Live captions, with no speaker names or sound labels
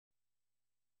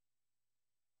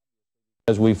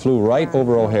As we flew right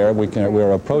over O'Hare,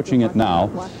 we're approaching it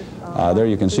now. There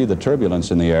you can see the turbulence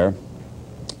in the air.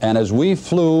 And as we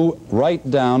flew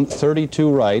right down 32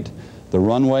 right, the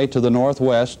runway to the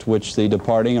northwest, which the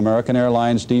departing American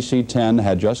Airlines DC-10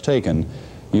 had just taken,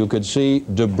 you could see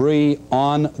debris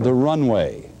on the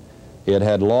runway. It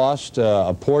had lost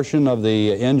a portion of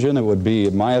the engine. It would be,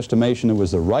 in my estimation, it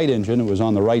was the right engine. It was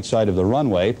on the right side of the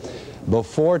runway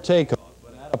before takeoff.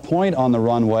 But at a point on the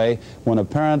runway when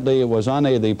apparently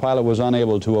the pilot was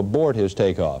unable to abort his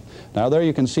takeoff. Now there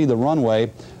you can see the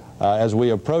runway as we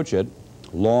approach it.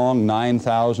 Long,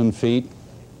 9,000 feet.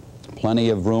 Plenty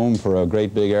of room for a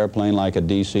great big airplane like a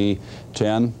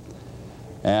DC-10.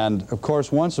 And of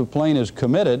course, once a plane is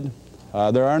committed,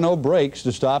 there are no brakes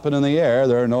to stop it in the air.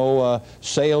 There are no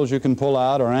sails you can pull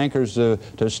out or anchors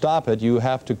to stop it. You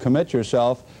have to commit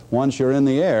yourself once you're in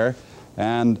the air.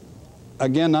 And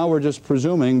again, now we're just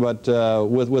presuming, but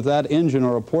with that engine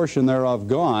or a portion thereof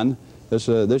gone, this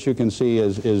you can see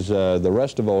is the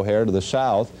rest of O'Hare to the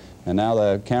south. And now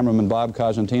the cameraman Bob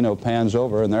Cosentino pans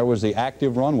over, and there was the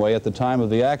active runway at the time of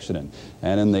the accident.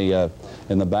 And in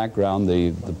the background,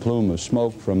 the plume of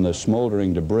smoke from the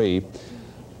smoldering debris.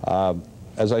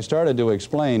 As I started to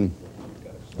explain,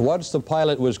 once the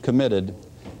pilot was committed,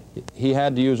 he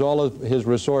had to use all of his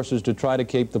resources to try to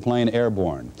keep the plane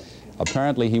airborne.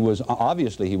 Apparently,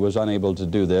 obviously he was unable to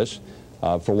do this.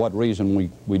 For what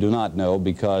reason, we do not know,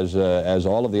 because as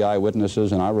all of the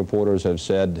eyewitnesses and our reporters have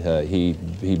said, he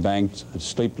banked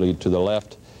steeply to the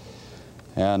left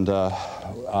and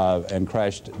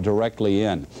crashed directly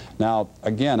in. Now,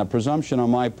 again, a presumption on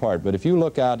my part, but if you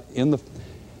look out in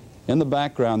the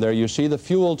background there, you see the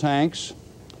fuel tanks,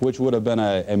 which would have been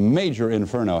a major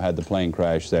inferno had the plane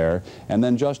crashed there. And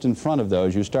then just in front of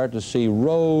those, you start to see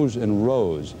rows and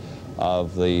rows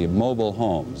of the mobile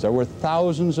homes. There were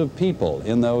thousands of people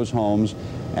in those homes,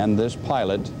 and this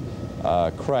pilot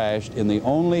crashed in the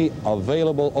only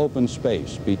available open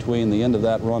space between the end of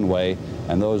that runway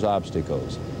and those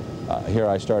obstacles. Here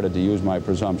I started to use my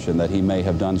presumption that he may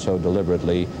have done so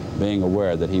deliberately, being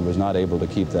aware that he was not able to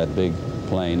keep that big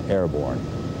plane airborne.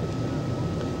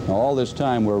 Now, all this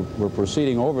time we're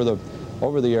proceeding over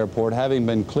the airport, having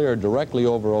been cleared directly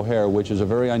over O'Hare, which is a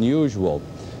very unusual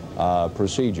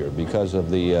procedure because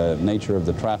of the nature of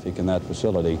the traffic in that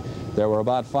facility. There were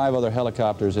about 5 other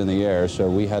helicopters in the air, so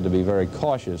we had to be very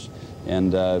cautious.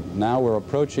 And now we're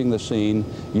approaching the scene.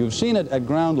 You've seen it at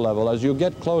ground level. As you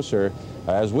get closer,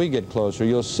 as we get closer,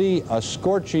 you'll see a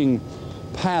scorching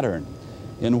pattern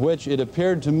in which it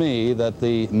appeared to me that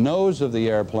the nose of the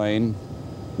airplane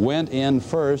went in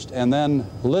first and then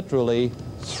literally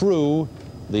threw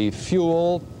the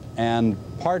fuel and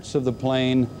parts of the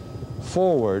plane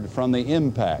forward from the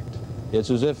impact.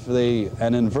 It's as if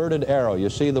an inverted arrow.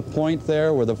 You see the point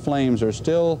there where the flames are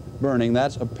still burning?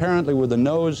 That's apparently where the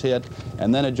nose hit,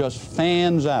 and then it just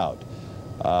fans out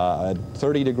at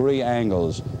 30-degree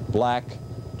angles, black,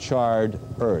 charred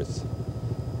earth.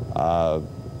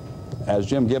 As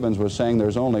Jim Gibbons was saying,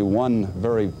 there's only one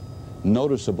very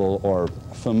noticeable or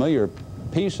familiar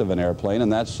piece of an airplane,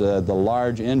 and that's the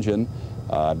large engine.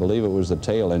 I believe it was the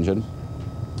tail engine,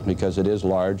 because it is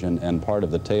large and part of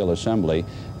the tail assembly.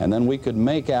 And then we could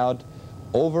make out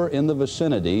over in the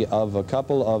vicinity of a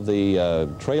couple of the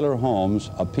trailer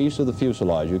homes a piece of the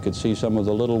fuselage. You could see some of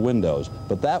the little windows,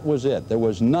 but that was it. There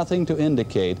was nothing to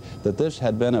indicate that this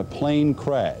had been a plane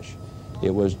crash. It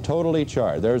was totally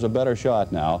charred. There's a better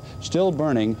shot now, still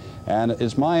burning, and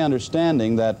it's my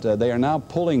understanding that they are now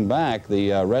pulling back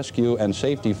the rescue and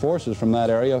safety forces from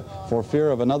that area for fear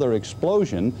of another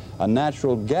explosion, a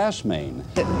natural gas main.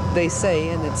 They say,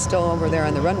 and it's still over there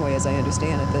on the runway as I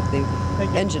understand it, that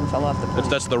the engine fell off the plane.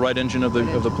 That's the right engine of the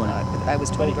plane? I was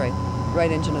told right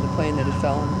engine of the plane that it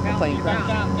fell and the plane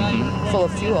crashed. Full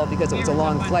of fuel because it was a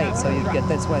long flight, so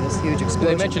that's why this huge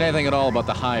explosion. Did they mention anything at all about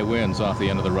the high winds off the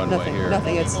end of the runway here?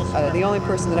 Nothing. It's the only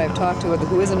person that I've talked to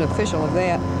who is an official of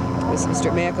that was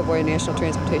Mr. McAvoy, National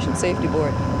Transportation Safety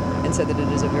Board, and said that it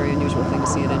is a very unusual thing to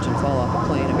see an engine fall off a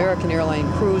plane. American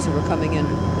airline crews who were coming in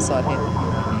saw it happen.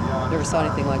 Never saw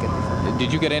anything like it before.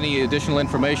 Did you get any additional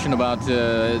information about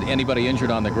anybody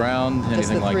injured on the ground,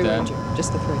 anything like that?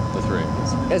 Just the 3. The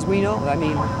 3. As we know, I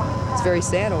mean, it's very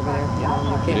sad over there. You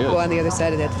know, you can't go on the other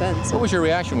side of that fence. What was your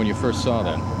reaction when you first saw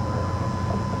that?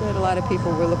 That a lot of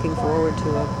people were looking forward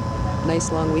to a nice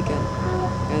long weekend,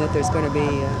 and that there's going to be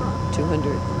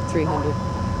 200, 300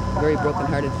 very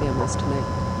broken-hearted families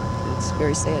tonight. It's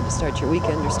very sad to start your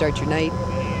weekend or start your night,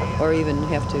 or even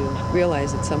have to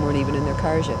realize that some weren't even in their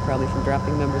cars yet, probably from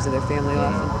dropping members of their family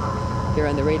off and hear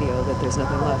on the radio that there's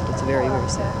nothing left. It's very, very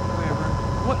sad.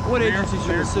 What agencies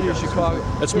from the city of Chicago?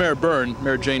 That's Mayor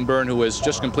Jane Byrne, who has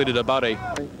just completed about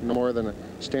no more than a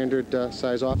standard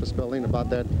size office building, about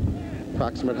that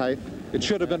approximate height. It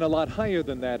should have been a lot higher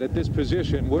than that at this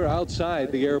position. We're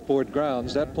outside the airport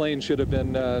grounds. That plane should have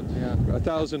been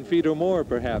 1,000 feet or more,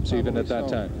 perhaps, probably even at that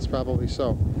time. It's probably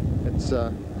so.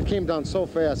 It came down so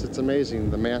fast, it's amazing,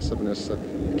 the massiveness.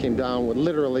 It came down with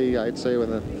literally, I'd say,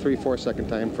 with a 3-4 second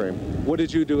time frame. What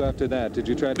did you do after that? Did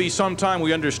you try to... Be some time,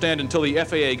 we understand, until the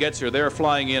FAA gets here. They're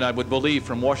flying in, I would believe,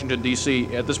 from Washington,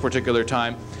 D.C. at this particular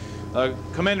time.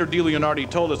 Commander DeLeonardi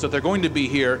told us that they're going to be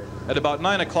here at about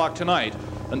 9 o'clock tonight.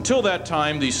 Until that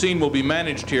time, the scene will be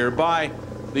managed here by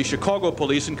the Chicago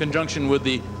Police in conjunction with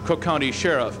the Cook County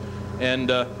Sheriff.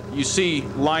 And you see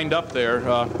lined up there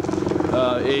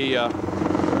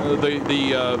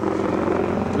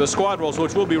the squadrons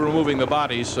which will be removing the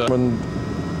bodies.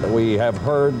 We have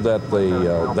heard that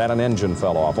that an engine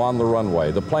fell off on the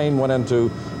runway. The plane went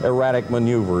into erratic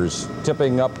maneuvers,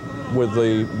 tipping up with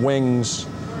the wings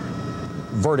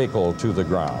vertical to the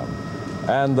ground,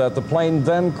 and that the plane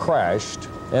then crashed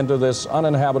into this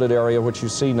uninhabited area, which you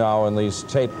see now in these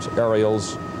taped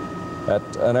aerials, at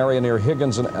an area near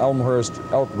Higgins and Elmhurst,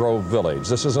 Elk Grove Village.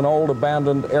 This is an old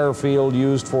abandoned airfield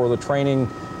used for the training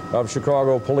of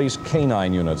Chicago police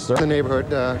canine units. The neighborhood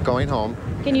going home.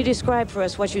 Can you describe for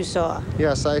us what you saw?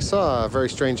 Yes, I saw a very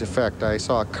strange effect. I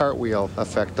saw a cartwheel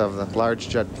effect of the large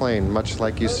jet plane, much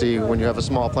like you see when you have a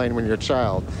small plane when you're a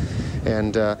child.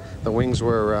 And the wings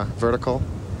were vertical,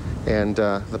 and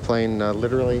the plane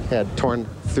literally had torn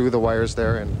through the wires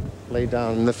there and laid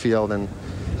down in the field, and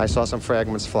I saw some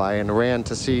fragments fly and ran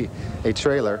to see a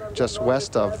trailer just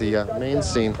west of the main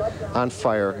scene on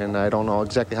fire, and I don't know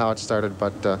exactly how it started,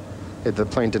 but the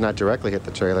plane did not directly hit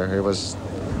the trailer. It was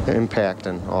impact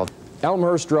and all.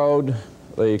 Elmhurst Road,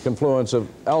 the confluence of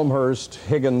Elmhurst,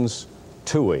 Higgins,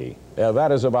 Toohey.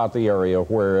 That is about the area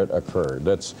where it occurred.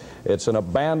 It's an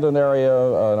abandoned area,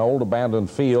 an old abandoned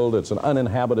field. It's an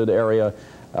uninhabited area,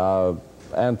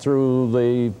 and through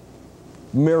the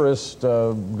merest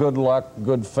good luck,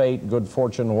 good fate, good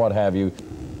fortune, what have you.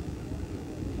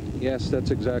 Yes,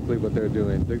 that's exactly what they're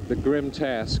doing. The grim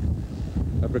task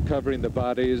of recovering the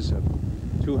bodies of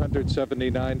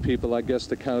 279 people, I guess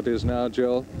the count is now,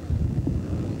 Joe.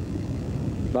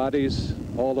 Bodies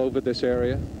all over this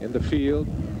area, in the field,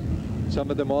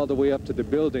 some of them all the way up to the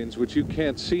buildings, which you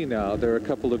can't see now. There are a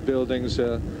couple of buildings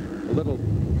a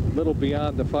little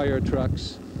beyond the fire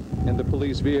trucks and the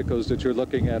police vehicles that you're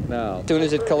looking at now. As soon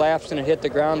as it collapsed and it hit the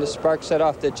ground, the spark set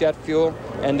off the jet fuel,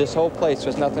 and this whole place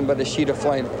was nothing but a sheet of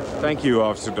flame. Thank you,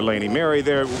 Officer Delaney. Mary,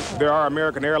 there are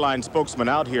American Airlines spokesmen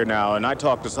out here now, and I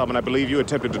talked to some, and I believe you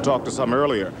attempted to talk to some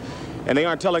earlier. And they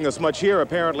aren't telling us much here.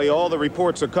 Apparently, all the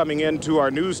reports are coming into our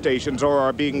news stations or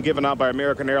are being given out by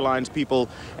American Airlines people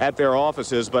at their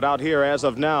offices. But out here, as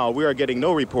of now, we are getting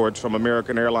no reports from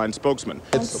American Airlines spokesmen.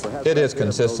 It is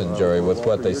consistent, Jerry, with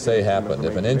what they say happened.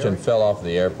 If an engine fell off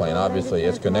the airplane, obviously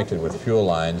it's connected with fuel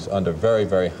lines under very,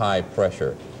 very high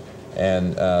pressure.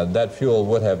 And that fuel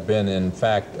would have been, in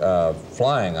fact,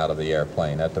 flying out of the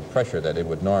airplane at the pressure that it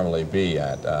would normally be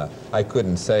at. I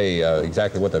couldn't say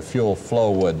exactly what the fuel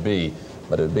flow would be,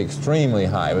 but it would be extremely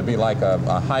high. It would be like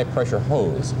a high-pressure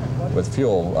hose with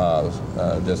fuel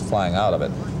just flying out of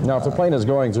it. Now, if the plane is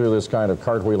going through this kind of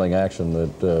cartwheeling action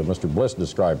that Mr. Bliss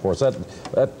described for us,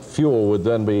 that fuel would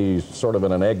then be sort of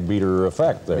in an egg beater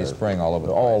effect there. Be spraying all over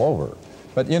the place. All over.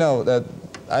 But, you know,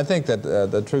 I think that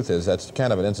the truth is that's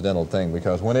kind of an incidental thing,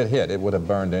 because when it hit, it would have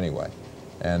burned anyway.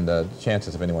 And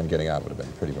chances of anyone getting out would have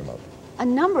been pretty remote. A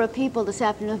number of people this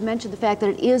afternoon have mentioned the fact that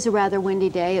it is a rather windy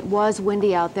day. It was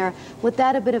windy out there. Would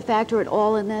that have been a factor at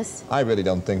all in this? I really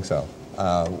don't think so.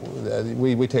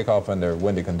 We take off under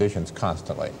windy conditions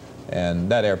constantly. And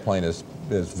that airplane is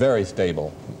very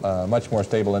stable, much more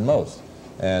stable than most.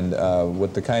 And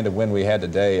with the kind of wind we had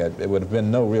today, it would have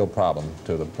been no real problem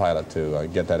to the pilot to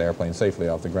get that airplane safely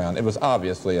off the ground. It was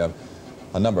obviously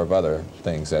a number of other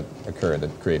things that occurred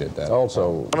that created that.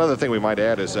 Also, one other thing we might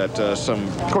add is that some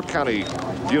Cook County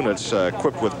units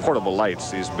equipped with portable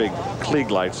lights, these big Klieg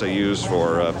lights they use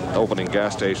for opening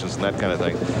gas stations and that kind of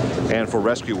thing, and for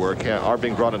rescue work, are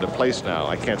being brought into place now.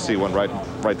 I can't see one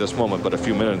right this moment, but a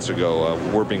few minutes ago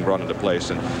were being brought into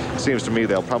place. And it seems to me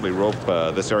they'll probably rope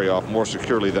this area off more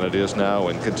securely than it is now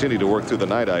and continue to work through the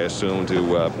night, I assume,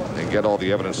 to and get all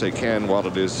the evidence they can while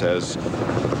it is as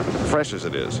fresh as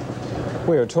it is.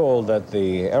 We are told that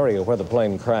the area where the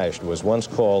plane crashed was once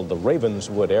called the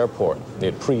Ravenswood Airport.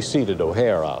 It preceded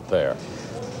O'Hare out there.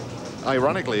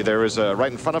 Ironically, there is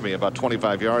right in front of me, about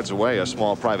 25 yards away, a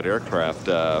small private aircraft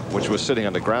which was sitting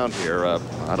on the ground here.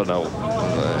 I don't know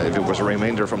if it was a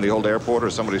remainder from the old airport or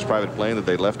somebody's private plane that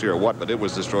they left here or what, but it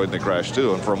was destroyed in the crash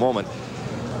too. And for a moment,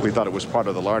 we thought it was part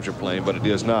of the larger plane, but it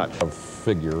is not.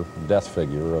 Death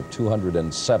figure of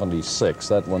 276.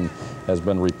 That one has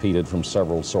been repeated from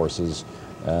several sources,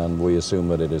 and we assume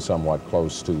that it is somewhat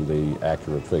close to the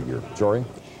accurate figure. Jory?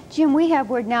 Jim, we have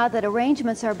word now that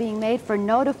arrangements are being made for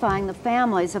notifying the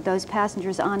families of those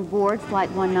passengers on board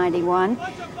Flight 191.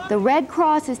 The Red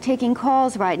Cross is taking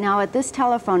calls right now at this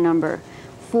telephone number,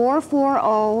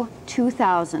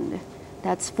 440-2000.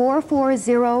 That's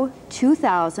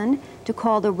 440-2000 to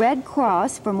call the Red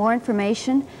Cross for more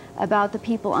information about the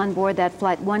people on board that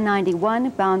Flight 191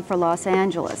 bound for Los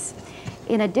Angeles.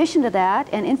 In addition to that,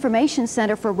 an information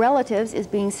center for relatives is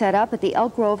being set up at the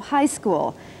Elk Grove High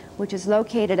School, which is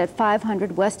located at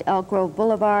 500 West Elk Grove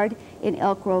Boulevard in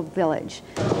Elk Grove Village.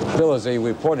 Bill, as I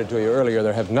reported to you earlier,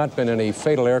 there have not been any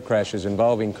fatal air crashes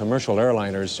involving commercial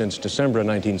airliners since December of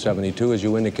 1972, as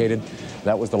you indicated.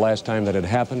 That was the last time that had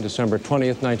happened, December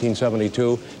 20th,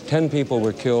 1972. 10 people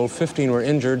were killed, 15 were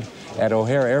injured at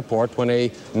O'Hare Airport when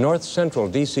a North Central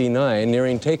DC-9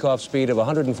 nearing takeoff speed of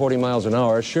 140 miles an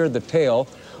hour sheared the tail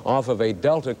off of a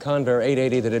Delta Convair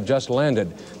 880 that had just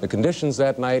landed. The conditions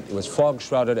that night, it was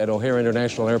fog-shrouded at O'Hare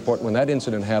International Airport when that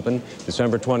incident happened,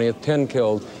 December 20th, 10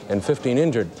 killed and 15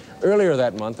 injured. Earlier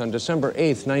that month, on December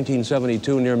 8th,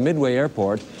 1972, near Midway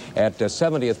Airport at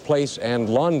 70th Place and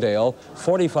Lawndale,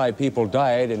 45 people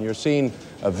died, and you're seeing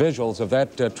visuals of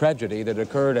that tragedy that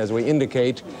occurred, as we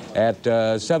indicate, at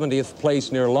 70th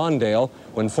Place near Lawndale,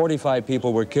 when 45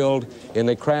 people were killed in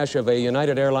the crash of a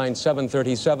United Airlines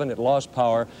 737. It lost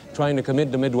power trying to come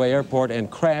into Midway Airport and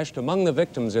crashed. Among the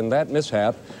victims in that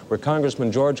mishap were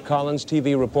Congressman George Collins,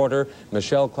 TV reporter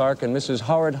Michelle Clark, and Mrs.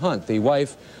 Howard Hunt, the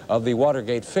wife of the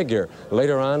Watergate figure.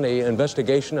 Later on, a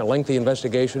lengthy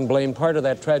investigation, blamed part of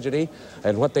that tragedy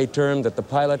and what they termed that the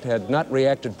pilot had not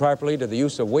reacted properly to the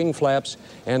use of wing flaps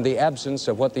and the absence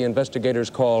of what the investigators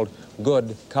called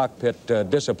good cockpit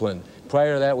discipline.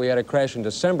 Prior to that, we had a crash in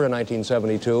December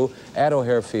 1972 at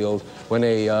O'Hare Field when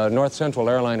a North Central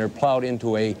airliner plowed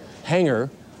into a hangar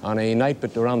on a night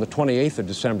but around the 28th of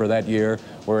December that year,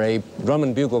 where a drum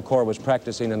and bugle corps was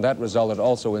practicing, and that resulted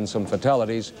also in some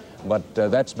fatalities. But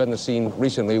that's been the scene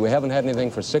recently. We haven't had anything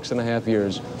for 6.5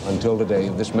 years until today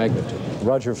of this magnitude.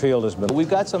 Roger Field has been... We've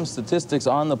got some statistics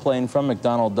on the plane from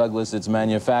McDonnell Douglas, its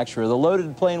manufacturer. The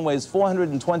loaded plane weighs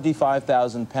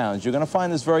 425,000 pounds. You're going to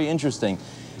find this very interesting.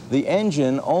 The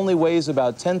engine only weighs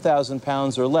about 10,000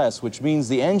 pounds or less, which means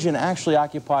the engine actually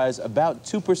occupies about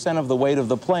 2% of the weight of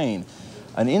the plane.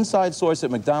 An inside source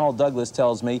at McDonnell Douglas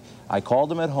tells me, I called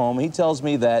him at home, he tells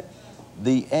me that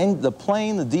the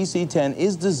plane, the DC-10,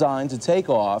 is designed to take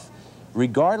off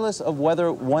regardless of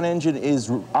whether one engine is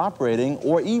operating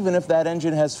or even if that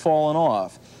engine has fallen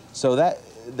off. So that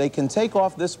they can take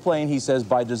off this plane, he says,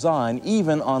 by design,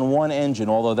 even on one engine,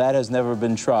 although that has never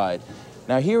been tried.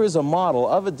 Now here is a model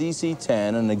of a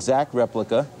DC-10, an exact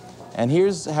replica, and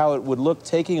here's how it would look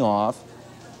taking off.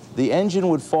 The engine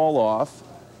would fall off,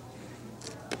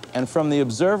 and from the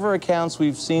observer accounts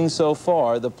we've seen so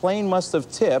far, the plane must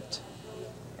have tipped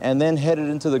and then headed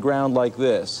into the ground like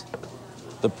this.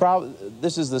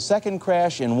 This is the second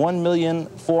crash in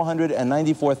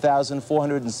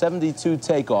 1,494,472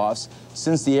 takeoffs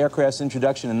since the aircraft's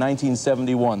introduction in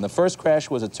 1971. The first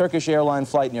crash was a Turkish airline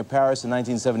flight near Paris in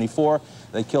 1974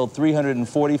 that killed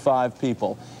 345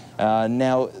 people.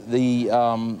 Now,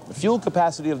 the fuel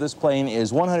capacity of this plane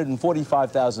is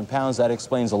 145,000 pounds. That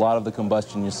explains a lot of the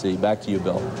combustion you see. Back to you,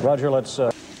 Bill. Roger, let's...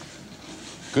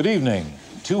 Good evening.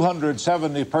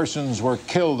 270 persons were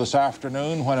killed this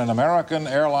afternoon when an American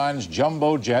Airlines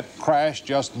jumbo jet crashed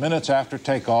just minutes after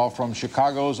takeoff from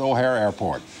Chicago's O'Hare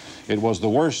Airport. It was the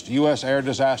worst U.S. air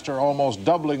disaster, almost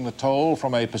doubling the toll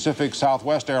from a Pacific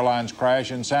Southwest Airlines crash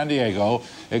in San Diego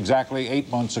exactly 8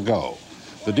 months ago.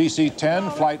 The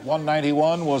DC-10, Flight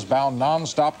 191, was bound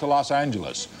nonstop to Los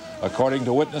Angeles. According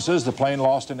to witnesses, the plane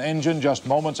lost an engine just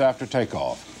moments after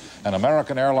takeoff. An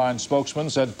American Airlines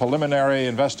spokesman said preliminary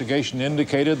investigation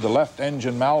indicated the left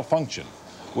engine malfunctioned.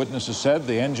 Witnesses said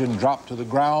the engine dropped to the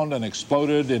ground and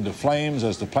exploded into flames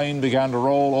as the plane began to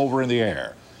roll over in the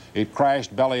air. It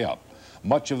crashed belly up.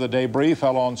 Much of the debris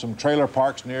fell on some trailer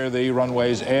parks near the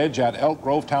runway's edge at Elk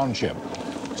Grove Township.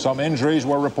 Some injuries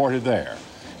were reported there.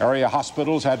 Area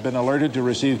hospitals had been alerted to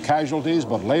receive casualties,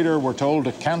 but later were told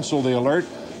to cancel the alert.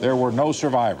 There were no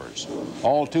survivors.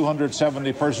 All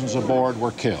 270 persons aboard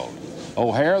were killed.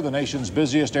 O'Hare, the nation's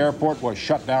busiest airport, was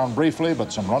shut down briefly,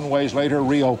 but some runways later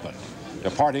reopened.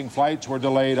 Departing flights were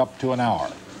delayed up to an hour.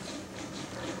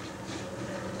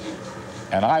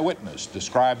 An eyewitness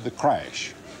described the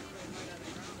crash.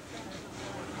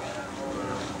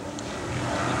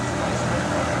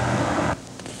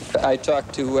 I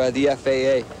talked to the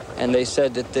FAA, and they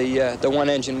said that the one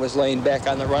engine was laying back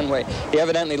on the runway. He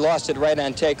evidently lost it right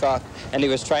on takeoff, and he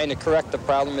was trying to correct the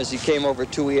problem as he came over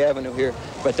Toohey Avenue here.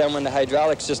 But then when the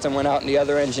hydraulic system went out and the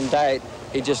other engine died,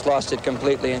 he just lost it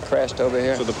completely and crashed over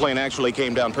here. So the plane actually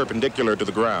came down perpendicular to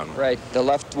the ground? Right. The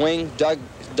left wing dug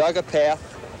a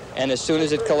path, and as soon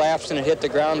as it collapsed and it hit the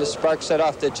ground, the spark set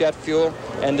off the jet fuel,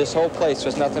 and this whole place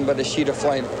was nothing but a sheet of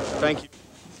flame. Thank you.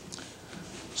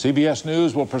 CBS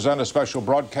News will present a special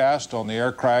broadcast on the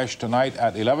air crash tonight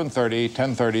at 11:30,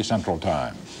 10:30 Central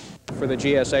Time. For the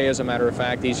GSA, as a matter of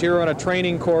fact. He's here on a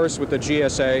training course with the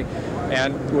GSA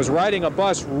and was riding a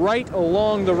bus right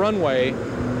along the runway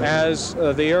as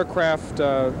the aircraft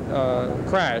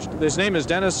crashed. His name is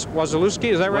Dennis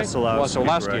Wasilewski, is that right?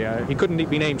 Wasilewski. He couldn't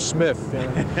be named Smith.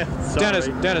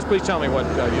 Dennis, please tell me what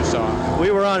you saw.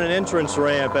 We were on an entrance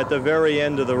ramp at the very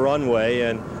end of the runway,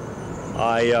 and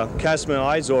I cast my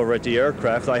eyes over at the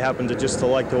aircraft. I happen to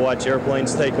like to watch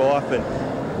airplanes take off, and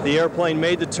the airplane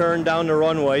made the turn down the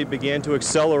runway, began to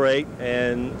accelerate,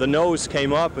 and the nose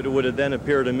came up. It would have then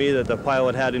appeared to me that the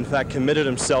pilot had in fact committed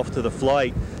himself to the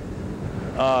flight.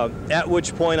 At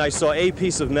which point I saw a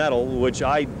piece of metal, which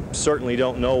I certainly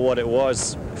don't know what it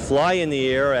was, fly in the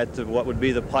air at what would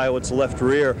be the pilot's left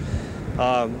rear.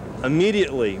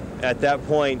 Immediately at that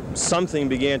point, something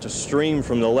began to stream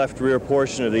from the left rear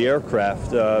portion of the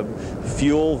aircraft,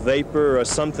 fuel, vapor, or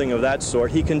something of that sort.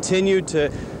 He continued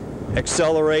to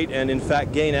accelerate and in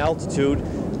fact gain altitude.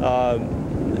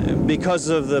 Because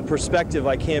of the perspective,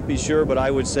 I can't be sure, but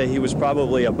I would say he was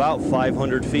probably about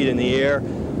 500 feet in the air,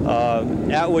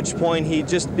 at which point he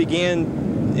just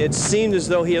began, it seemed as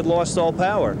though he had lost all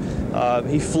power.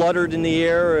 He fluttered in the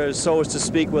air, so as to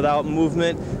speak, without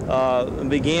movement,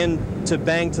 began to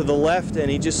bang to the left, and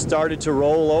he just started to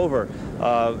roll over.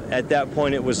 At that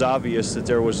point, it was obvious that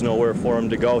there was nowhere for him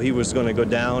to go. He was going to go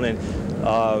down, and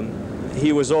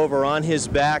he was over on his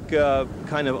back,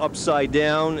 kind of upside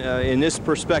down. In this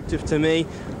perspective to me,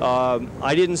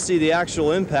 I didn't see the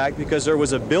actual impact because there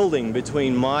was a building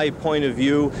between my point of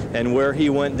view and where he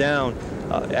went down.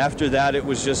 After that, it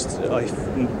was just a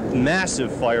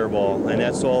massive fireball, and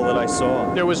that's all that I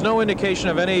saw. There was no indication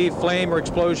of any flame or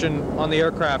explosion on the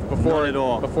aircraft before Not at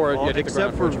all. Before it hit the ground,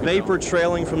 except for vapor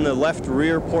trailing from the left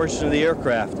rear portion of the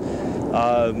aircraft.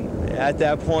 At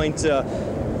that point,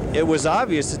 it was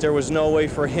obvious that there was no way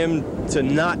for him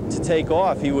not to take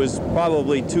off. He was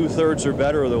probably 2/3 or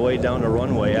better of the way down the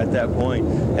runway at that point,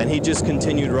 and he just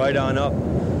continued right on up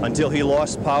until he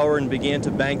lost power and began to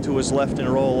bank to his left and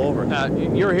roll over.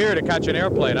 You're here to catch an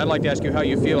airplane. I'd like to ask you how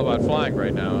you feel about flying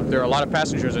right now. There are a lot of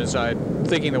passengers inside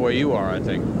thinking the way you are, I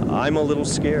think. I'm a little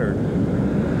scared.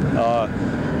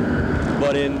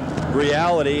 But in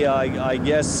reality, I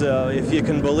guess if you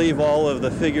can believe all of the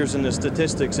figures and the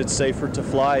statistics, it's safer to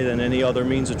fly than any other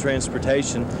means of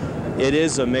transportation. It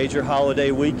is a major holiday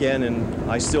weekend, and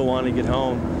I still want to get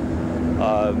home.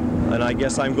 And I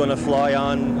guess I'm going to fly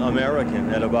on American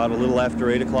at about a little after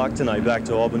 8 o'clock tonight back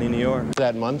to Albany, New York.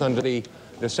 That month, under the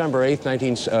December 8th,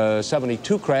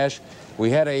 1972 crash,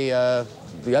 we had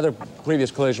the other previous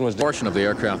collision was... Portion of the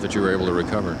aircraft that you were able to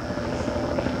recover?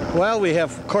 Well, we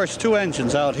have, of course, two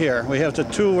engines out here. We have the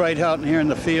two right out in here in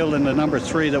the field and the number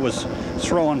 3 that was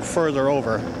thrown further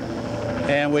over.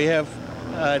 And we have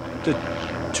the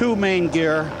two main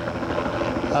gear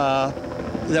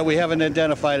that we haven't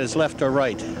identified as left or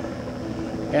right.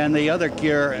 And the other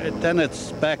gear, then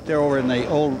it's back there over in the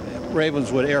old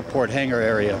Ravenswood Airport hangar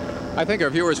area. I think our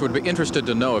viewers would be interested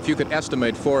to know if you could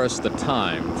estimate for us the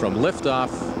time from liftoff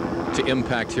to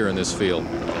impact here in this field.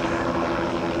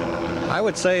 I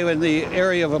would say in the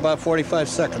area of about 45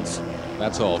 seconds.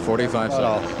 That's all, 45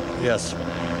 seconds? Yes.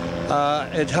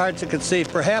 It's hard to conceive,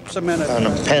 perhaps a minute. An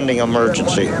impending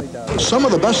emergency. Some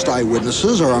of the best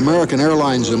eyewitnesses are American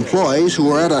Airlines employees who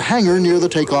were at a hangar near the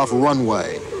takeoff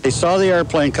runway. They saw the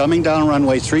airplane coming down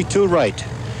runway 32 right.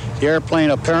 The airplane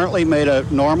apparently made a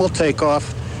normal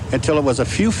takeoff until it was a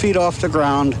few feet off the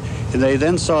ground, and they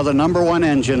then saw the number 1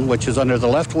 engine, which is under the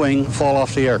left wing, fall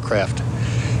off the aircraft.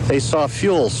 They saw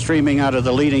fuel streaming out of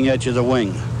the leading edge of the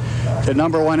wing. The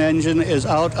number 1 engine is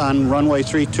out on runway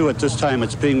 32 at this time.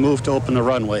 It's being moved to open the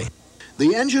runway.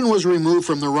 The engine was removed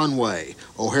from the runway.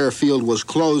 O'Hare Field was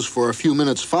closed for a few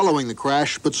minutes following the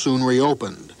crash, but soon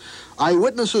reopened.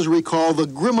 Eyewitnesses recall the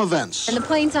grim events. And the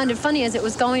plane sounded funny as it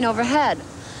was going overhead.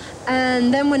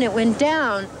 And then when it went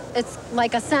down, it's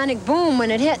like a sonic boom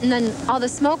when it hit, and then all the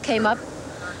smoke came up,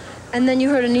 and then you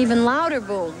heard an even louder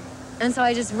boom. And so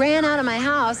I just ran out of my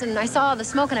house, and I saw all the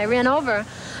smoke, and I ran over.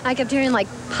 I kept hearing like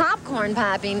popcorn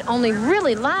popping, only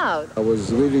really loud. I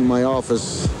was leaving my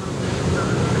office,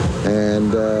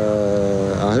 and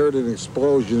I heard an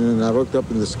explosion, and I looked up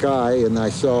in the sky, and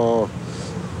I saw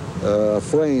a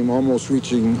flame almost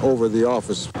reaching over the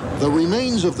office. The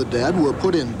remains of the dead were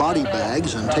put in body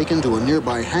bags and taken to a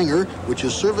nearby hangar, which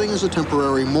is serving as a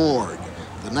temporary morgue.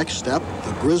 The next step,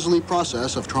 the grisly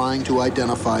process of trying to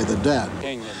identify the dead.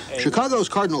 Chicago's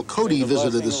Cardinal Cody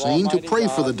visited the scene to pray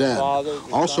for the dead.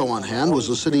 Also on hand was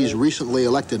the city's recently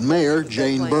elected mayor,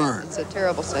 Jane Byrne. It's a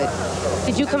terrible sight.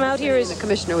 Did you come out here as... The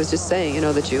commissioner was just saying, you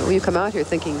know, that you come out here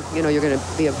thinking, you know, you're going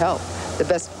to be of help. The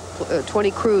best 20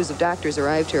 crews of doctors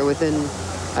arrived here within,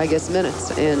 I guess,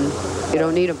 minutes, and you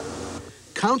don't need them.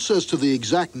 Counts as to the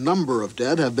exact number of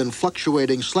dead have been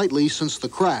fluctuating slightly since the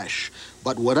crash,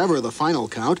 but whatever the final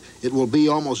count, it will be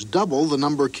almost double the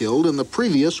number killed in the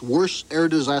previous worst air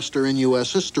disaster in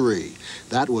U.S. history.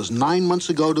 That was 9 months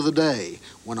ago to the day,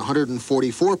 when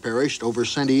 144 perished over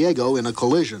San Diego in a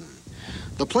collision.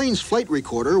 The plane's flight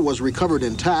recorder was recovered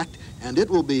intact, and it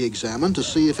will be examined to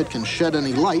see if it can shed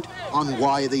any light on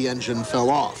why the engine fell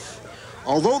off.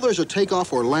 Although there's a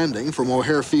takeoff or landing from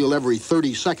O'Hare Field every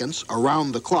 30 seconds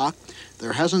around the clock,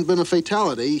 there hasn't been a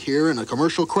fatality here in a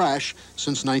commercial crash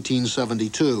since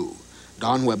 1972.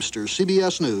 Don Webster,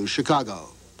 CBS News, Chicago.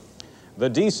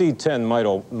 The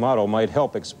DC-10 model might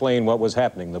help explain what was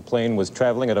happening. The plane was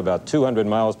traveling at about 200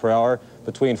 miles per hour,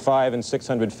 between 500 and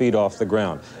 600 feet off the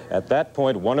ground. At that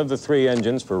point, one of the three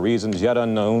engines, for reasons yet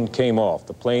unknown, came off.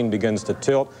 The plane begins to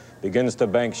tilt, begins to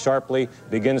bank sharply,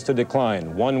 begins to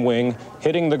decline. One wing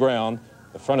hitting the ground,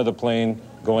 the front of the plane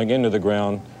going into the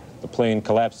ground, the plane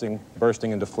collapsing,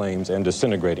 bursting into flames, and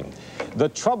disintegrating. The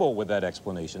trouble with that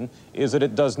explanation is that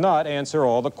it does not answer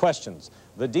all the questions.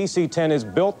 The DC-10 is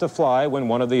built to fly when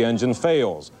one of the engines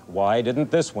fails. Why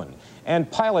didn't this one? And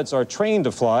pilots are trained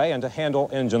to fly and to handle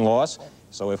engine loss.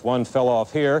 So if one fell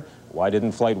off here, why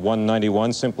didn't Flight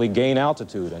 191 simply gain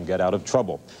altitude and get out of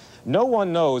trouble? No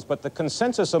one knows, but the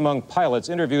consensus among pilots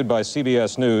interviewed by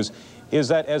CBS News is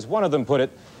that, as one of them put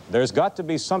it, there's got to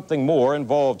be something more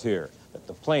involved here, that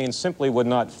the plane simply would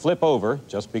not flip over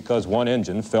just because one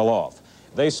engine fell off.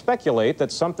 They speculate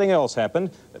that something else happened,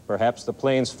 that perhaps the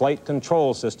plane's flight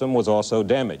control system was also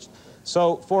damaged.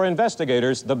 So, for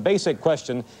investigators, the basic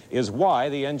question is why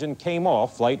the engine came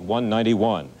off Flight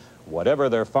 191. Whatever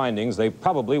their findings, they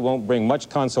probably won't bring much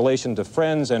consolation to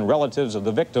friends and relatives of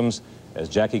the victims, as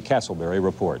Jackie Castleberry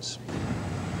reports.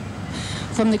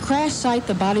 From the crash site,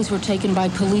 the bodies were taken by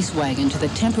police wagon to the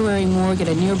temporary morgue at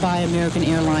a nearby American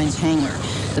Airlines hangar.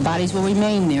 The bodies will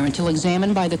remain there until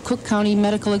examined by the Cook County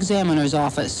Medical Examiner's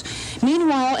Office.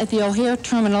 Meanwhile, at the O'Hare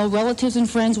terminal, relatives and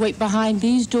friends wait behind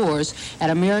these doors at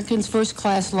American's First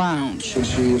Class Lounge.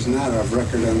 She was not of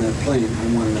record on that plane.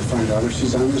 I wanted to find out if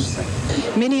she's on this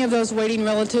thing. Many of those waiting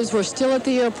relatives were still at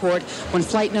the airport when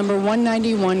flight number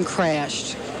 191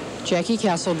 crashed. Jackie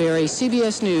Castleberry,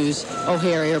 CBS News,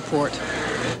 O'Hare Airport.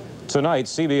 Tonight,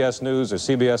 CBS News, or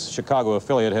CBS Chicago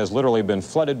affiliate, has literally been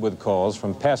flooded with calls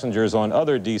from passengers on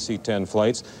other DC-10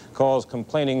 flights, calls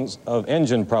complaining of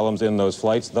engine problems in those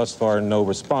flights. Thus far, no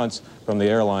response from the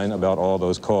airline about all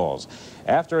those calls.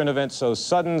 After an event so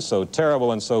sudden, so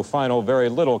terrible, and so final, very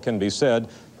little can be said.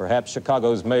 Perhaps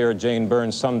Chicago's Mayor Jane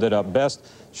Byrne summed it up best.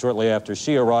 Shortly after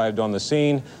she arrived on the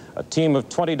scene, a team of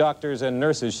 20 doctors and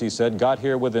nurses, she said, got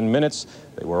here within minutes.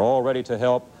 They were all ready to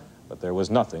help, but there was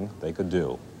nothing they could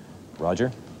do.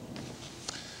 Roger?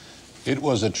 It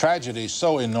was a tragedy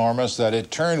so enormous that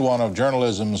it turned one of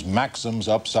journalism's maxims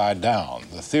upside down.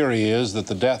 The theory is that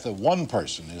the death of one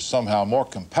person is somehow more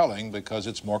compelling because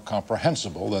it's more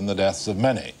comprehensible than the deaths of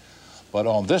many. But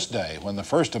on this day, when the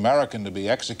first American to be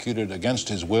executed against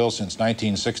his will since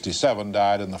 1967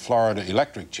 died in the Florida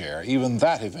electric chair, even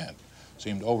that event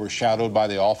seemed overshadowed by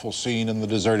the awful scene in the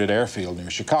deserted airfield near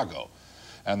Chicago.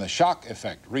 And the shock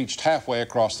effect reached halfway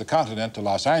across the continent to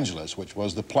Los Angeles, which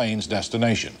was the plane's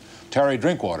destination. Terry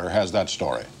Drinkwater has that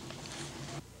story.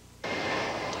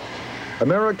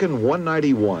 American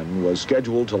 191 was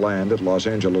scheduled to land at Los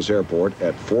Angeles Airport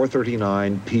at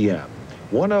 4:39 p.m.,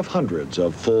 one of hundreds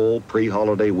of full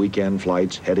pre-holiday weekend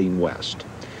flights heading west.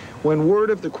 When word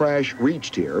of the crash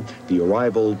reached here, the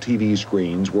arrival TV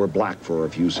screens were black for a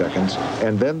few seconds,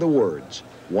 and then the words,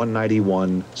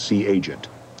 191 Sea Agent.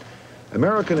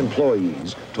 American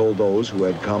employees told those who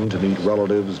had come to meet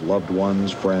relatives, loved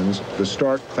ones, friends, the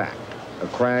stark fact, a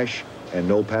crash and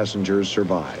no passengers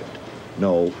survived.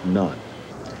 No, none.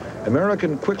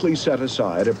 American quickly set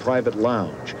aside a private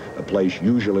lounge, a place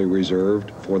usually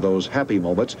reserved for those happy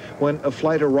moments when a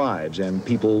flight arrives and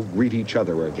people greet each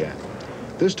other again.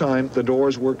 This time, the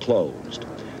doors were closed.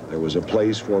 There was a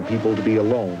place for people to be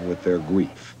alone with their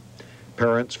grief.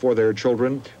 Parents for their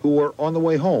children who were on the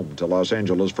way home to Los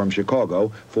Angeles from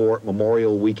Chicago for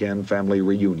Memorial Weekend family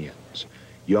reunions.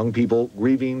 Young people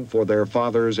grieving for their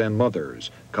fathers and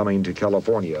mothers coming to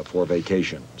California for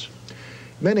vacations.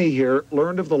 Many here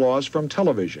learned of the loss from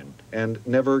television and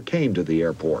never came to the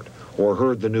airport or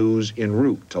heard the news en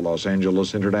route to Los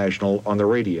Angeles International on the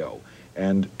radio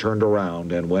and turned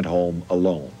around and went home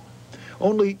alone.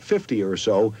 Only 50 or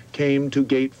so came to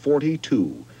gate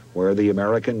 42, where the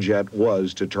American jet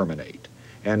was to terminate.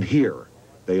 And here,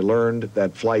 they learned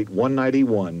that Flight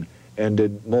 191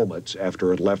 ended moments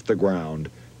after it left the ground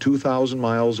 2,000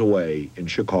 miles away in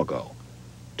Chicago.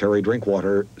 Terry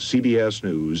Drinkwater, CBS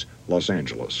News, Los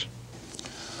Angeles.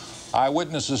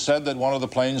 Eyewitnesses said that one of the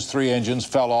plane's 3 engines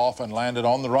fell off and landed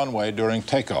on the runway during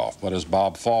takeoff. But as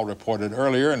Bob Fall reported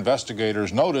earlier,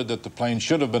 investigators noted that the plane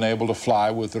should have been able to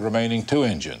fly with the remaining 2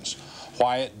 engines.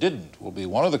 Why it didn't will be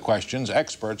one of the questions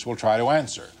experts will try to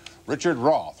answer. Richard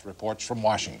Roth reports from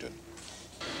Washington.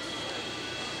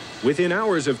 Within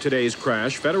hours of today's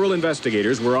crash, federal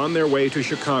investigators were on their way to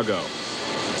Chicago.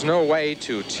 There's no way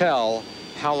to tell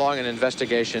how long an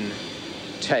investigation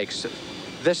takes.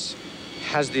 This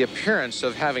has the appearance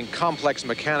of having complex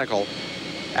mechanical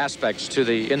aspects to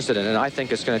the incident, and I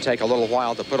think it's going to take a little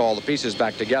while to put all the pieces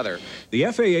back together. The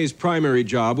FAA's primary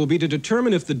job will be to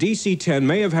determine if the DC-10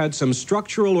 may have had some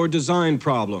structural or design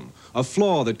problem, a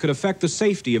flaw that could affect the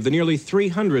safety of the nearly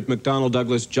 300 McDonnell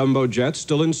Douglas jumbo jets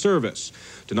still in service.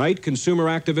 Tonight, consumer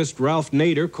activist Ralph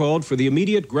Nader called for the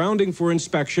immediate grounding for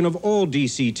inspection of all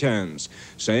DC-10s,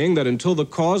 saying that until the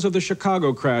cause of the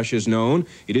Chicago crash is known,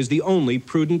 it is the only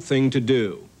prudent thing to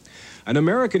do. An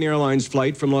American Airlines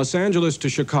flight from Los Angeles to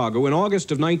Chicago in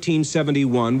August of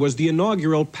 1971 was the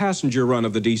inaugural passenger run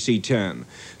of the DC-10.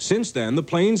 Since then, the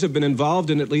planes have been involved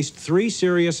in at least 3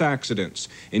 serious accidents,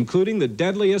 including the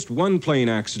deadliest one-plane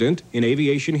accident in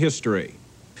aviation history.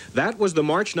 That was the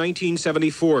March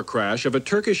 1974 crash of a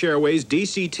Turkish Airways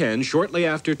DC-10 shortly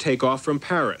after takeoff from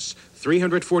Paris.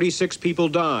 346 people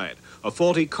died. A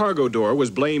faulty cargo door was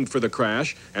blamed for the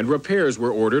crash, and repairs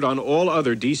were ordered on all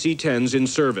other DC-10s in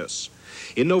service.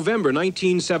 In November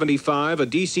 1975, a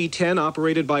DC-10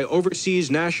 operated by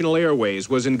Overseas National Airways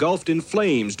was engulfed in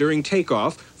flames during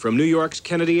takeoff from New York's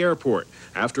Kennedy Airport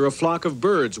after a flock of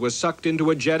birds was sucked into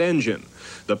a jet engine.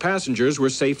 The passengers were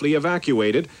safely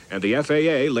evacuated, and the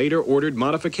FAA later ordered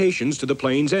modifications to the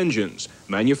plane's engines,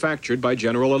 manufactured by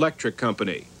General Electric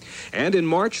Company. And in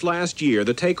March last year,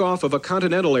 the takeoff of a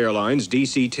Continental Airlines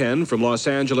DC-10 from Los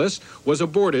Angeles was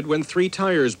aborted when 3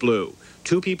 tires blew.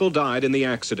 2 people died in the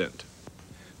accident.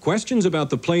 Questions about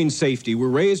the plane's safety were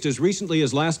raised as recently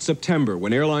as last September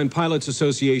when Airline Pilots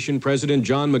Association President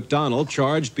John McDonnell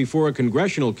charged before a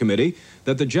congressional committee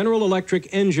that the General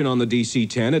Electric engine on the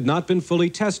DC-10 had not been fully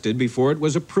tested before it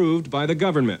was approved by the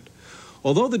government.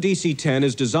 Although the DC-10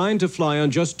 is designed to fly on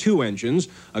just 2 engines,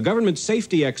 a government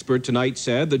safety expert tonight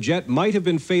said the jet might have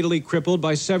been fatally crippled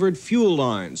by severed fuel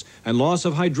lines and loss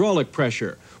of hydraulic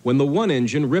pressure when the one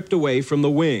engine ripped away from the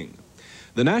wing.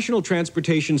 The National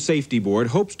Transportation Safety Board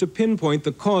hopes to pinpoint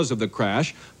the cause of the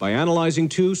crash by analyzing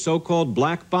 2 so-called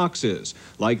black boxes,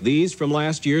 like these from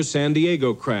last year's San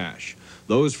Diego crash.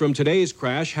 Those from today's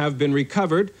crash have been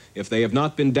recovered. If they have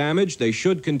not been damaged, they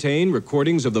should contain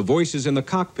recordings of the voices in the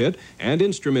cockpit and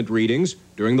instrument readings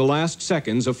during the last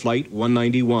seconds of Flight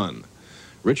 191.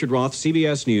 Richard Roth,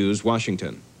 CBS News,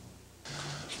 Washington.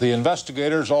 The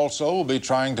investigators also will be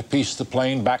trying to piece the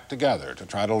plane back together to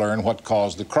try to learn what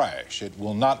caused the crash. It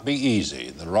will not be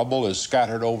easy. The rubble is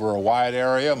scattered over a wide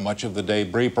area, much of the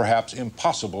debris perhaps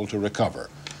impossible to recover.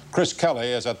 Chris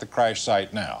Kelly is at the crash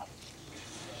site now.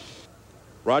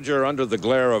 Roger, under the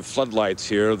glare of floodlights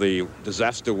here, the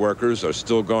disaster workers are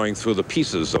still going through the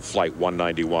pieces of Flight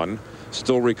 191,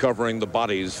 still recovering the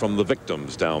bodies from the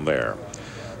victims down there.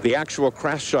 The actual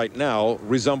crash site now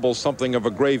resembles something of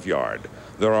a graveyard.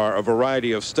 There are a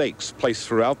variety of stakes placed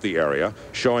throughout the area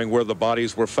showing where the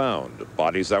bodies were found,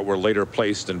 bodies that were later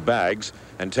placed in bags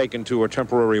and taken to a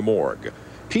temporary morgue.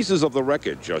 Pieces of the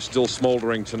wreckage are still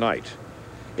smoldering tonight.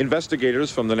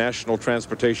 Investigators from the National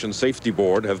Transportation Safety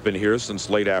Board have been here since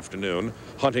late afternoon,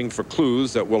 hunting for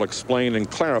clues that will explain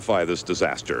and clarify this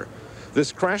disaster.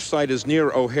 This crash site is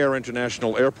near O'Hare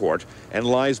International Airport and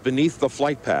lies beneath the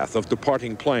flight path of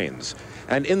departing planes.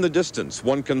 And in the distance,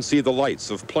 one can see the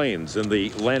lights of planes in the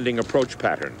landing approach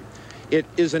pattern. It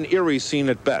is an eerie scene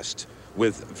at best,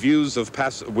 with views of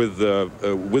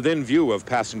within view of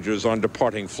passengers on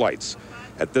departing flights.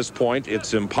 At this point,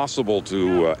 it's impossible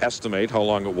to estimate how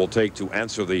long it will take to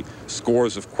answer the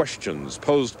scores of questions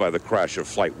posed by the crash of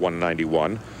Flight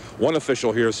 191. One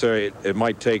official here said it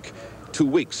might take 2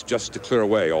 weeks just to clear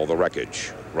away all the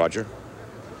wreckage. Roger?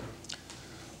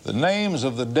 The names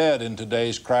of the dead in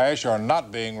today's crash are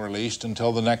not being released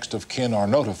until the next of kin are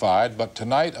notified, but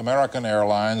tonight American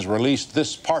Airlines released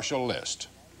this partial list.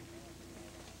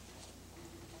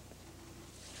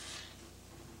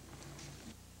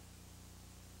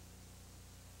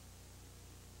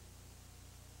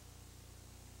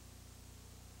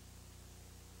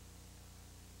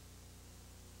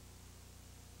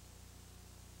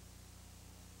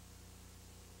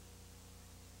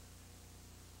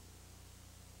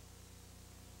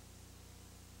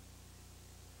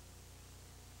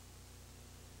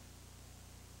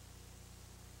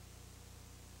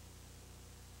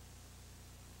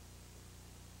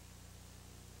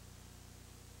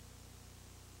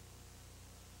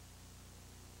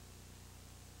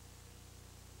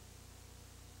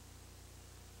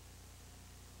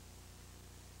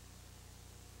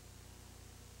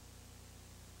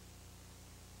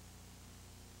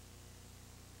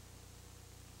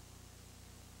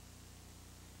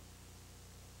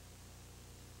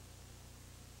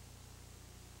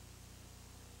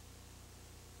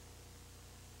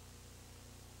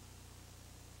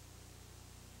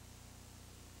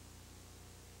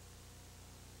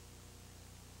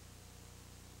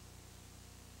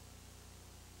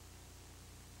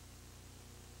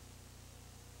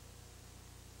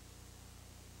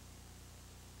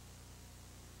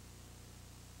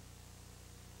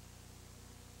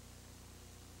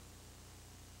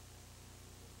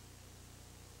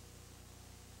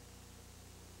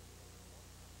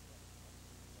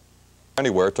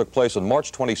 Anywhere took place on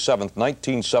March 27,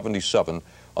 1977,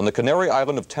 on the Canary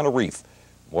island of Tenerife.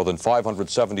 More than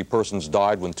 570 persons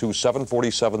died when two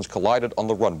 747s collided on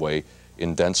the runway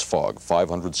in dense fog.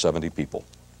 570 people.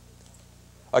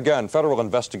 Again, federal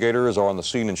investigators are on the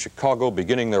scene in Chicago,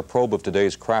 beginning their probe of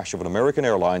today's crash of an American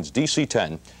Airlines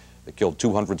DC-10 that killed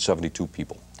 272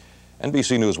 people.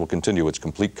 NBC News will continue its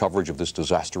complete coverage of this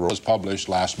disaster. Was published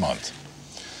last month.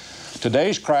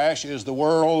 Today's crash is the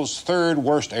world's third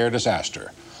worst air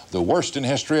disaster. The worst in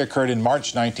history occurred in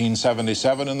March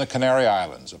 1977 in the Canary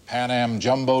Islands. A Pan Am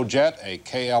jumbo jet, a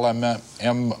KLM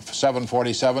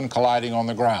M747 colliding on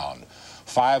the ground.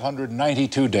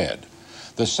 592 dead.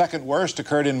 The second worst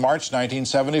occurred in March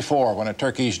 1974 when a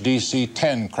Turkish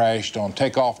DC-10 crashed on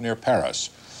takeoff near Paris.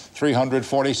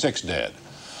 346 dead.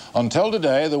 Until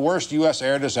today, the worst U.S.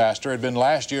 air disaster had been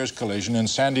last year's collision in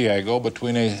San Diego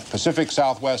between a Pacific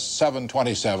Southwest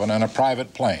 727 and a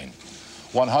private plane.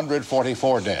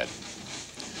 144 dead.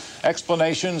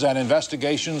 Explanations and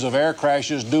investigations of air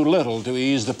crashes do little to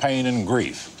ease the pain and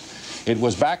grief. It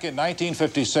was back in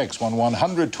 1956 when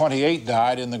 128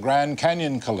 died in the Grand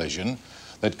Canyon collision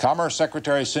that Commerce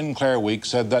Secretary Sinclair Weeks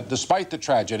said that despite the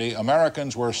tragedy,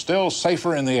 Americans were still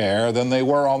safer in the air than they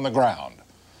were on the ground.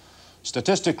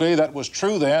 Statistically, that was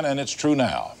true then, and it's true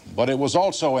now. But it was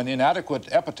also an inadequate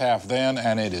epitaph then,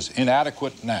 and it is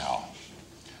inadequate now.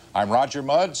 I'm Roger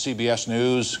Mudd, CBS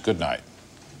News. Good night.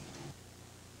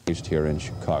 Here in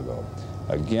Chicago.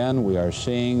 Again, we are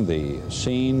seeing the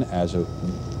scene as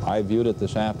I viewed it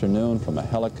this afternoon from a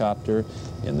helicopter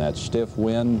in that stiff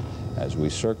wind as we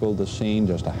circled the scene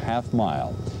just a half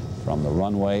mile from the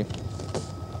runway,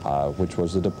 which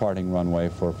was the departing runway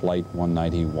for Flight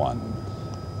 191.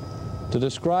 To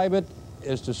describe it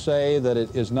is to say that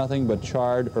it is nothing but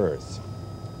charred earth.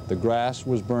 The grass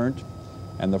was burnt,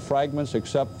 and the fragments,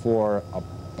 except for a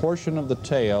portion of the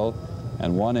tail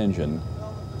and one engine,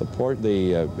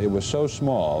 it was so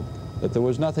small that there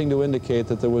was nothing to indicate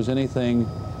that there was anything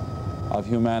of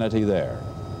humanity there.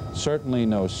 Certainly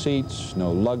no seats,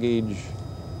 no luggage,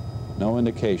 no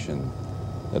indication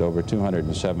that over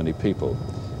 270 people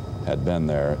had been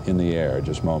there in the air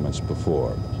just moments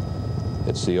before.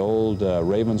 It's the old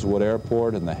Ravenswood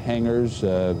Airport, and the hangars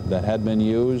that had been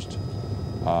used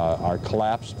are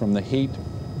collapsed from the heat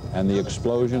and the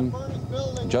explosion.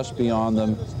 Just beyond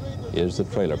them is the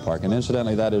trailer park. And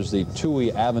incidentally, that is the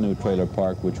Touhy Avenue trailer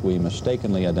park, which we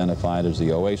mistakenly identified as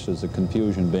the Oasis, the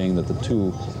confusion being that the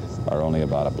two are only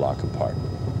about a block apart.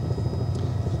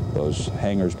 Those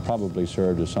hangars probably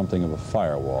served as something of a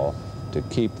firewall to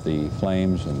keep the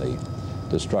flames and the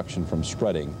destruction from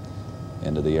spreading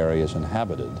into the areas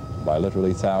inhabited by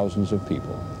literally thousands of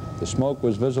people. The smoke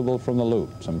was visible from the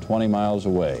loop, some 20 miles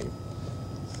away.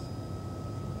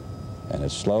 And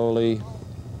it slowly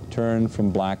turned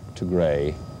from black to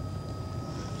gray,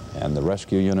 and the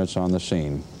rescue units on the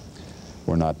scene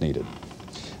were not needed.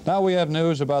 Now we have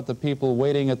news about the people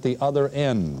waiting at the other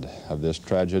end of this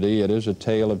tragedy. It is a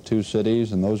tale of two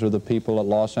cities, and those are the people at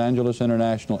Los Angeles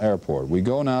International Airport. We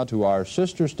go now to our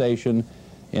sister station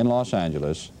in Los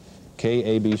Angeles,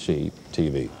 KABC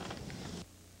TV.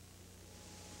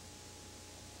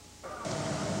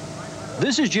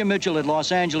 This is Jim Mitchell at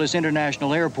Los Angeles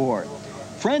International Airport.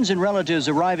 Friends and relatives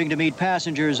arriving to meet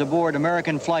passengers aboard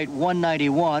American Flight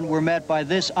 191 were met by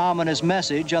this ominous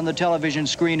message on the television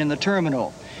screen in the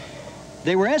terminal.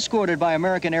 They were escorted by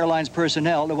American Airlines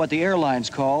personnel to what the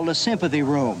airlines called a sympathy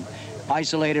room,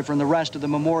 isolated from the rest of the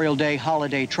Memorial Day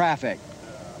holiday traffic.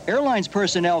 Airlines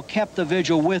personnel kept the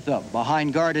vigil with them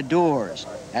behind guarded doors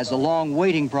as the long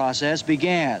waiting process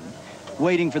began,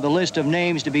 waiting for the list of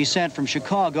names to be sent from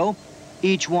Chicago,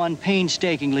 each one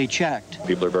painstakingly checked.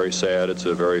 People are very sad. It's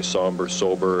a very somber,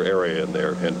 sober area in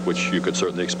there, and which you could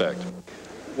certainly expect.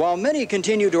 While many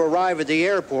continued to arrive at the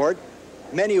airport,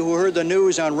 many who heard the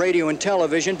news on radio and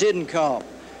television didn't come.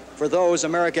 For those,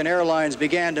 American Airlines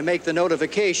began to make the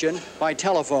notification by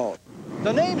telephone.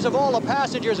 The names of all the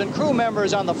passengers and crew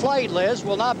members on the flight list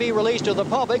will not be released to the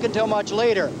public until much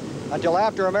later, until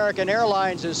after American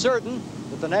Airlines is certain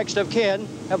that the next of kin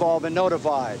have all been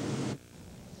notified.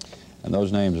 And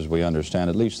those names, as we understand,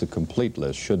 at least the complete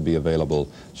list, should be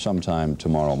available sometime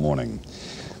tomorrow morning.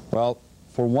 Well,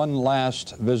 for one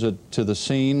last visit to the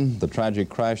scene, the tragic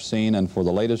crash scene, and for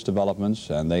the latest developments,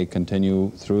 and they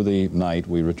continue through the night,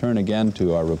 we return again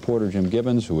to our reporter Jim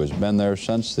Gibbons, who has been there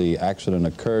since the accident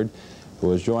occurred,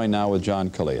 who is joined now with John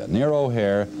Kalia. Near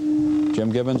O'Hare,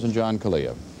 Jim Gibbons and John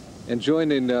Kalia. And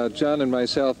joining John and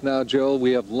myself now, Joel,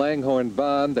 we have Langhorne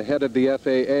Bond, the head of the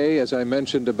FAA, as I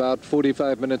mentioned about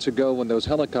 45 minutes ago when those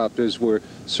helicopters were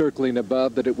circling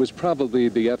above, that it was probably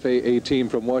the FAA team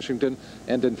from Washington,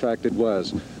 and in fact it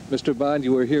was. Mr. Bond,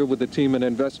 you are here with the team and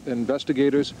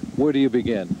investigators. Where do you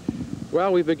begin?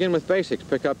 Well, we begin with basics.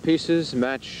 Pick up pieces,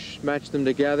 match them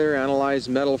together, analyze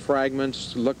metal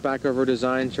fragments, look back over a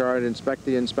design chart, inspect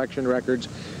the inspection records.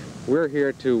 We're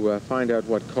here to find out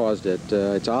what caused it.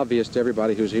 It's obvious to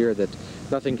everybody who's here that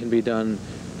nothing can be done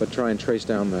but try and trace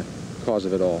down the cause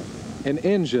of it all. An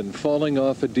engine falling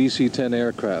off a DC-10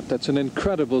 aircraft. That's an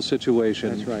incredible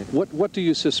situation. That's right. What do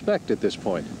you suspect at this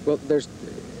point? Well,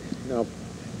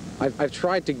 I've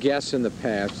tried to guess in the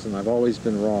past, and I've always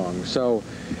been wrong. So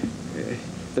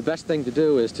the best thing to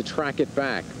do is to track it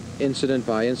back, incident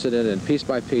by incident and piece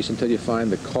by piece, until you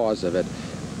find the cause of it.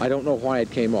 I don't know why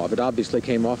it came off. It obviously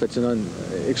came off. It's an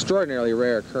extraordinarily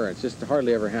rare occurrence. Just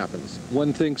hardly ever happens.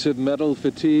 One thinks of metal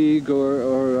fatigue,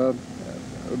 or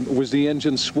was the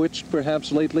engine switched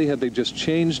perhaps lately? Had they just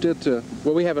changed it?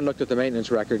 Well, we haven't looked at the maintenance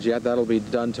records yet. That'll be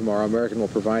done tomorrow. American will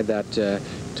provide that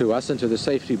to us and to the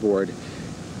safety board.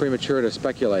 Premature to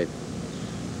speculate.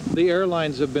 The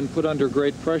airlines have been put under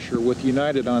great pressure with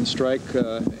United on strike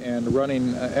and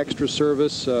running extra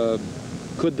service.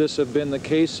 Could this have been the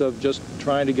case of just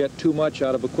trying to get too much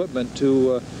out of equipment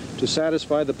to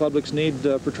satisfy the public's need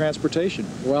for transportation?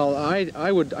 Well,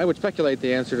 I would speculate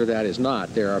the answer to that is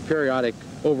not. There are periodic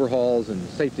overhauls and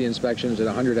safety inspections at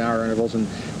 100-hour intervals, and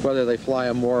whether they fly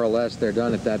them more or less, they're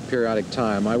done at that periodic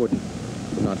time. I would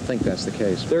not think that's the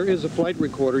case. There is a flight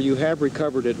recorder. You have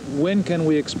recovered it. When can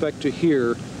we expect to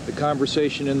hear the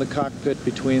conversation in the cockpit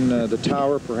between the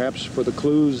tower, perhaps for the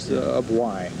clues of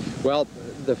why? Well,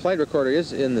 the flight recorder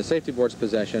is in the safety board's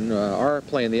possession. Our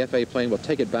plane, the FAA plane, will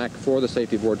take it back for the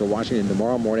safety board to Washington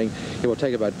tomorrow morning. It will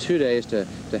take about 2 days to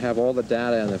have all the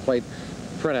data and the flight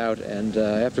printout, and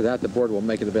after that the board will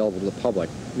make it available to the public.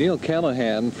 Neil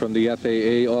Callahan from the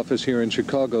FAA office here in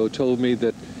Chicago told me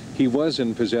that he was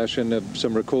in possession of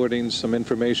some recordings, some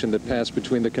information that passed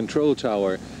between the control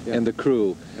tower and the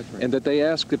crew, and that they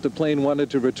asked if the plane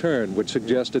wanted to return, which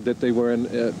suggested that they were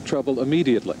in trouble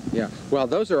immediately. Yeah, well,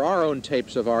 those are our own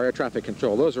tapes of our air traffic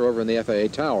control. Those are over in the FAA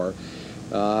tower.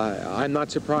 I'm not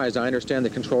surprised. I understand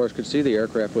the controllers could see the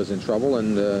aircraft was in trouble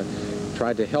and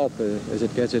tried to help as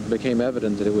it became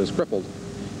evident that it was crippled.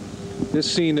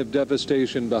 This scene of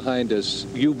devastation behind us,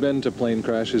 you've been to plane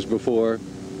crashes before.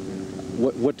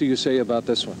 What do you say about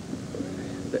this one?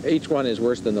 Each one is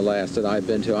worse than the last that I've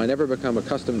been to. I never become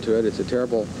accustomed to it. It's a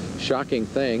terrible, shocking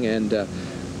thing, and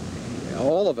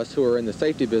all of us who are in the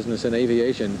safety business in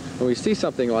aviation, when we see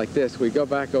something like this, we go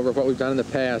back over what we've done in the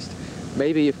past.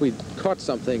 Maybe if we caught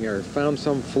something or found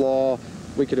some flaw,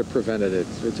 we could have prevented it.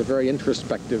 It's a very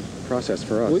introspective process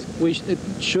for us. It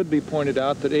should be pointed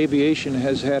out that aviation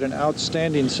has had an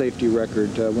outstanding safety record.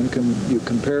 When you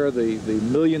compare the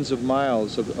millions of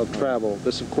miles of travel,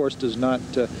 this of course does not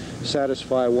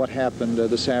satisfy what happened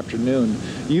this afternoon.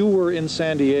 You were in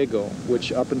San Diego,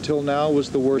 which up until now was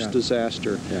the worst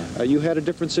disaster. Yeah. You had a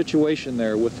different situation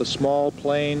there with the small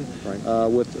plane,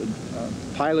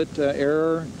 with pilot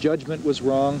error, judgment was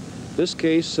wrong. This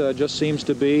case just seems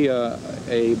to be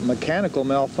a mechanical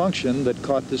malfunction that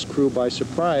caught this crew by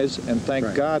surprise, and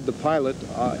thank God the pilot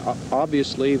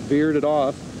obviously veered it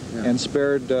off and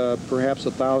spared perhaps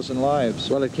 1,000 lives.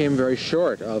 Well, it came very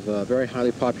short of a very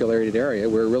highly populated area.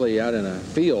 We're really out in a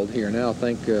field here now,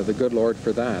 thank the good Lord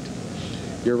for that.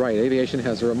 You're right, aviation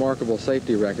has a remarkable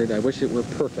safety record. I wish it were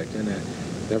perfect, and it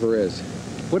never is.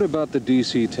 What about the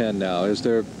DC-10 now? Is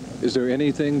there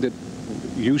anything that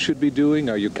you should be doing?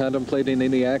 Are you contemplating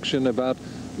any action about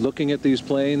looking at these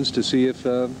planes to see if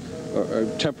or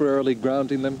temporarily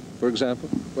grounding them, for example?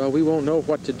 Well, we won't know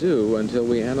what to do until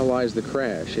we analyze the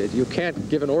crash. You can't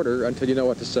give an order until you know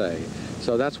what to say.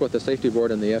 So that's what the safety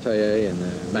board and the FAA and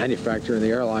the manufacturer and the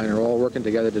airline are all working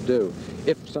together to do.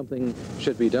 If something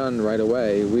should be done right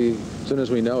away, as soon as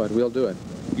we know it, we'll do it.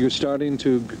 You're starting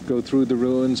to go through the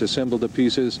ruins, assemble the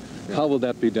pieces. How will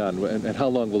that be done, and how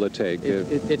long will it take?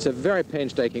 It's a very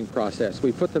painstaking process.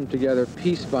 We put them together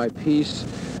piece by piece,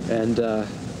 and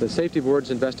the safety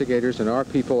board's investigators and our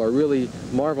people are really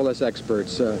marvelous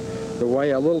experts. The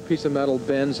way a little piece of metal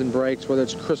bends and breaks, whether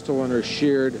it's crystalline or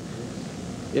sheared,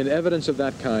 in evidence of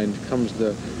that kind comes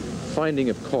the finding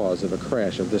of cause of a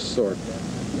crash of this sort.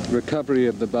 Recovery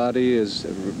of the bodies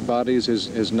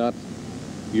is not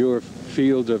your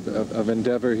field of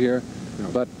endeavor here,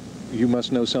 but you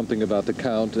must know something about the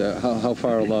count. How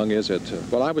far along is it?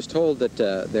 Well, I was told that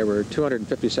there were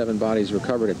 257 bodies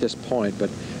recovered at this point, but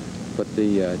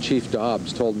the Chief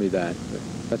Dobbs told me that.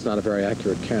 That's not a very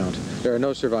accurate count. There are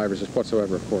no survivors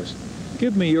whatsoever, of course.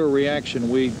 Give me your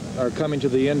reaction. We are coming to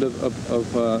the end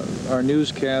of our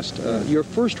newscast. Your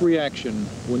first reaction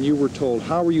when you were told,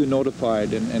 how were you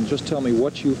notified, and just tell me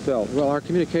what you felt? Well, our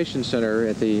communications center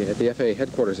at the FAA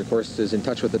headquarters, of course, is in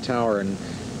touch with the tower, and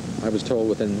I was told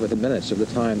within minutes of the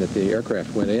time that the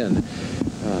aircraft went in.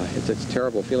 It's a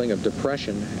terrible feeling of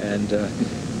depression,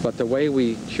 but the way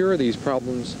we cure these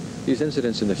problems, these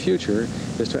incidents in the future,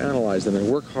 is to analyze them and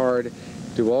work hard,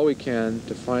 do all we can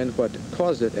to find what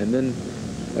caused it, and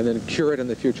then cure it in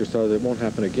the future so that it won't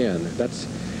happen again. That's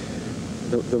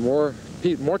the more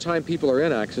time people are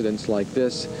in accidents like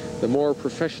this, the more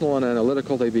professional and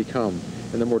analytical they become,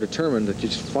 and the more determined that you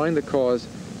just find the cause,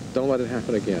 don't let it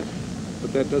happen again.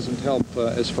 But that doesn't help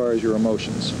as far as your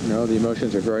emotions. No, the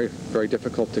emotions are very, very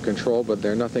difficult to control, but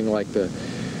they're nothing like the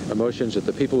emotions of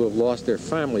the people who have lost their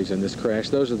families in this crash.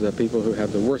 Those are the people who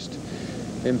have the worst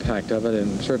impact of it,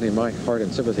 and certainly my heart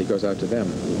and sympathy goes out to them.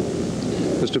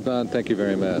 Mr. Bond, thank you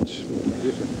very much.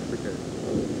 Yes, sir. Appreciate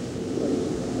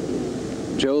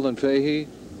it. Joel and Fahey,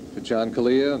 John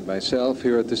Kalia, and myself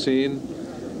here at the scene.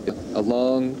 A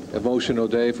long, emotional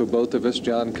day for both of us.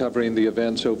 John covering the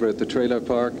events over at the trailer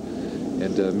park,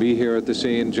 and me here at the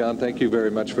scene. John, thank you very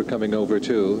much for coming over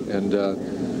too. And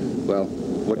well,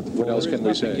 what else can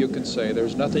we say? You can say.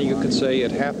 There's nothing you can say. It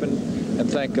happened, and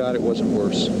thank God it wasn't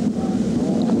worse.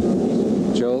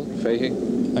 Joel, Fahey.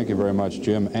 Thank you very much,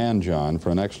 Jim and John, for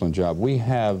an excellent job. We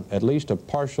have at least a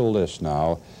partial list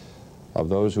now of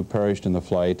those who perished in the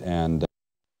flight, and